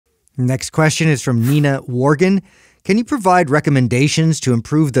Next question is from Nina Worgan. Can you provide recommendations to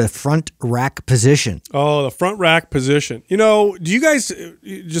improve the front rack position? Oh, the front rack position. You know, do you guys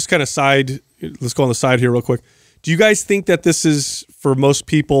just kind of let's go on the side here real quick. Do you guys think that this is, for most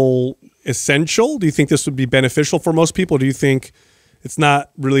people, essential? Do you think this would be beneficial for most people? Do you think it's not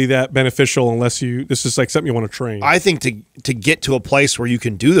really that beneficial unless this is like something you want to train? I think to get to a place where you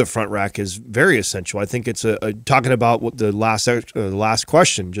can do the front rack is very essential. I think it's talking about what the last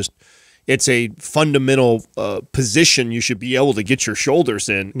question, just it's a fundamental position you should be able to get your shoulders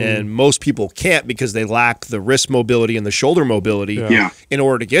in, and most people can't because they lack the wrist mobility and the shoulder mobility in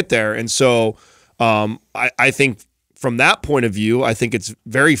order to get there. And so I think from that point of view, I think it's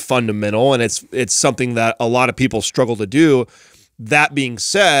very fundamental, and it's something that a lot of people struggle to do. That being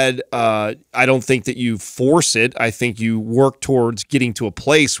said, I don't think that you force it. I think you work towards getting to a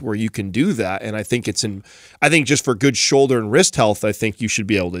place where you can do that. And I think I think just for good shoulder and wrist health, I think you should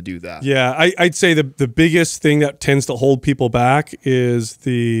be able to do that. Yeah, I'd say the biggest thing that tends to hold people back is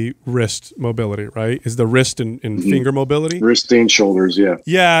the wrist mobility, right? Is the wrist and finger mobility. Wrist and shoulders, yeah.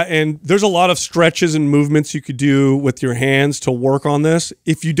 Yeah, and there's a lot of stretches and movements you could do with your hands to work on this.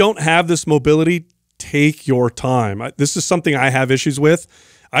 If you don't have this mobility, take your time. This is something I have issues with.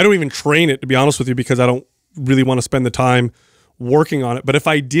 I don't even train it, to be honest with you, because I don't really want to spend the time working on it. But if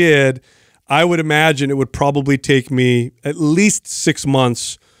I did, I would imagine it would probably take me at least 6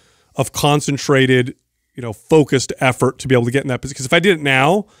 months of concentrated, focused effort to be able to get in that position. Because if I did it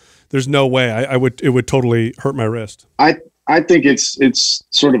now, there's no way it would totally hurt my wrist. I think it's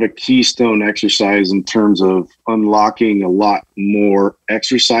sort of a keystone exercise in terms of unlocking a lot more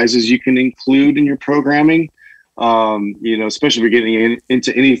exercises you can include in your programming. Especially if you're getting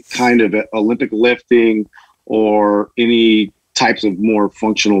into any kind of Olympic lifting or any types of more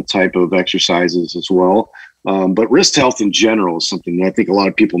functional type of exercises as well. But wrist health in general is something that I think a lot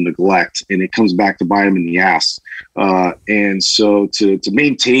of people neglect, and it comes back to bite them in the ass. And so to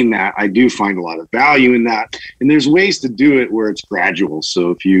maintain that, I do find a lot of value in that. And there's ways to do it where it's gradual. So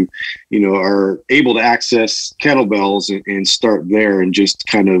if you are able to access kettlebells and start there and just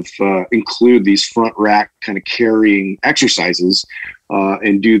kind of include these front rack kind of carrying exercises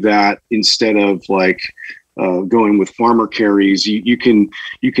and do that instead of going with farmer carries, you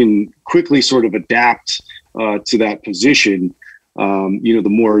can quickly sort of adapt to that position, the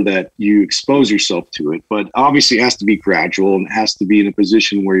more that you expose yourself to it. But obviously it has to be gradual, and it has to be in a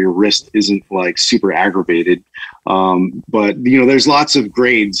position where your wrist isn't super aggravated. But there's lots of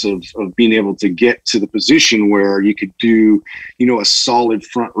grades of being able to get to the position where you could do, a solid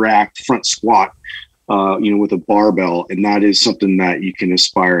front rack, front squat, with a barbell, and that is something that you can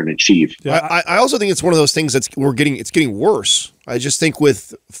aspire and achieve. Yeah. I also think it's one of those things it's getting worse. I just think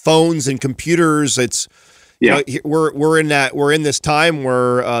with phones and computers, we're in this time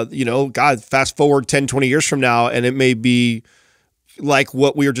where God, fast forward 10, 20 years from now, and it may be like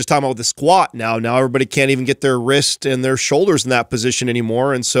what we were just talking about with the squat. Now everybody can't even get their wrist and their shoulders in that position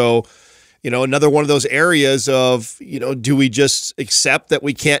anymore, and so. Another one of those areas of, do we just accept that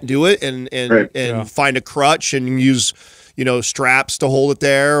we can't do it and find a crutch and use, straps to hold it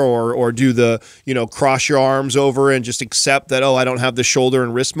there, or do the, cross your arms over and just accept that, I don't have the shoulder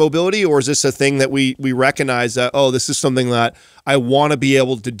and wrist mobility? Or is this a thing that we recognize that, this is something that I want to be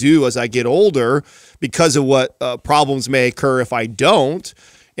able to do as I get older because of what problems may occur if I don't?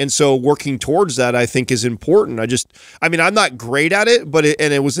 And so working towards that, I think, is important. I'm not great at it, but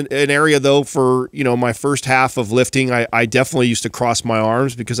it was an area, though, for, my first half of lifting, I definitely used to cross my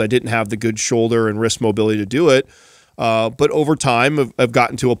arms because I didn't have the good shoulder and wrist mobility to do it. But over time, I've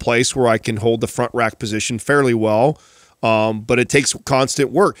gotten to a place where I can hold the front rack position fairly well, but it takes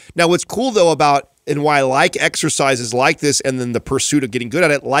constant work. Now, what's cool, though, about and why I like exercises like this and then the pursuit of getting good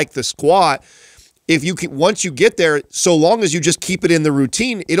at it, like the squat, if you can, once you get there, so long as you just keep it in the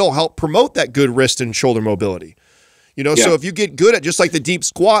routine, it'll help promote that good wrist and shoulder mobility. So if you get good at just like the deep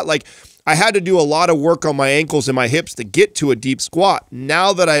squat, I had to do a lot of work on my ankles and my hips to get to a deep squat.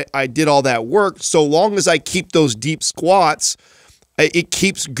 Now that I did all that work, so long as I keep those deep squats, it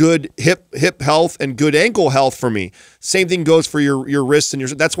keeps good hip health and good ankle health for me. Same thing goes for your wrists and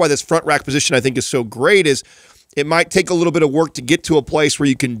that's why this front rack position I think is so great. Is it might take a little bit of work to get to a place where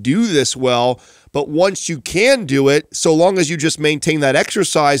you can do this well, but once you can do it, so long as you just maintain that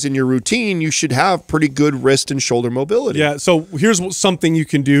exercise in your routine, you should have pretty good wrist and shoulder mobility. Yeah, so here's something you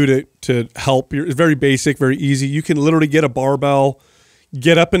can do to help. It's very basic, very easy. You can literally get a barbell,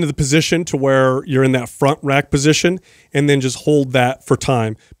 get up into the position to where you're in that front rack position, and then just hold that for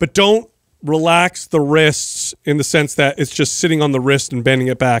time. But don't relax the wrists in the sense that it's just sitting on the wrist and bending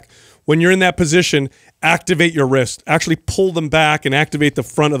it back. when you're in that position, activate your wrist. Actually pull them back and activate the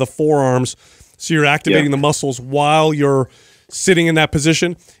front of the forearms. So you're activating the muscles while you're sitting in that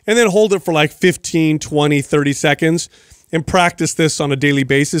position, and then hold it for like 15, 20, 30 seconds and practice this on a daily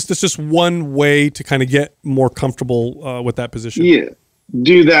basis. That's just one way to kind of get more comfortable with that position. Yeah,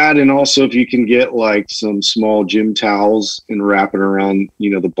 do that. And also if you can get like some small gym towels and wrap it around,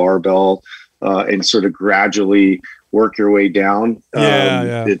 the barbell and sort of gradually work your way down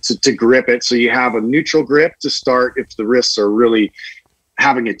to grip it. So you have a neutral grip to start if the wrists are really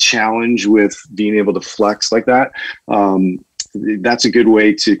having a challenge with being able to flex like that. That's a good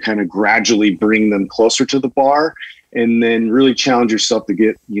way to kind of gradually bring them closer to the bar, and then really challenge yourself to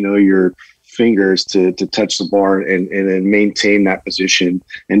get, your fingers to touch the bar and then maintain that position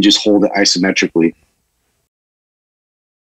and just hold it isometrically.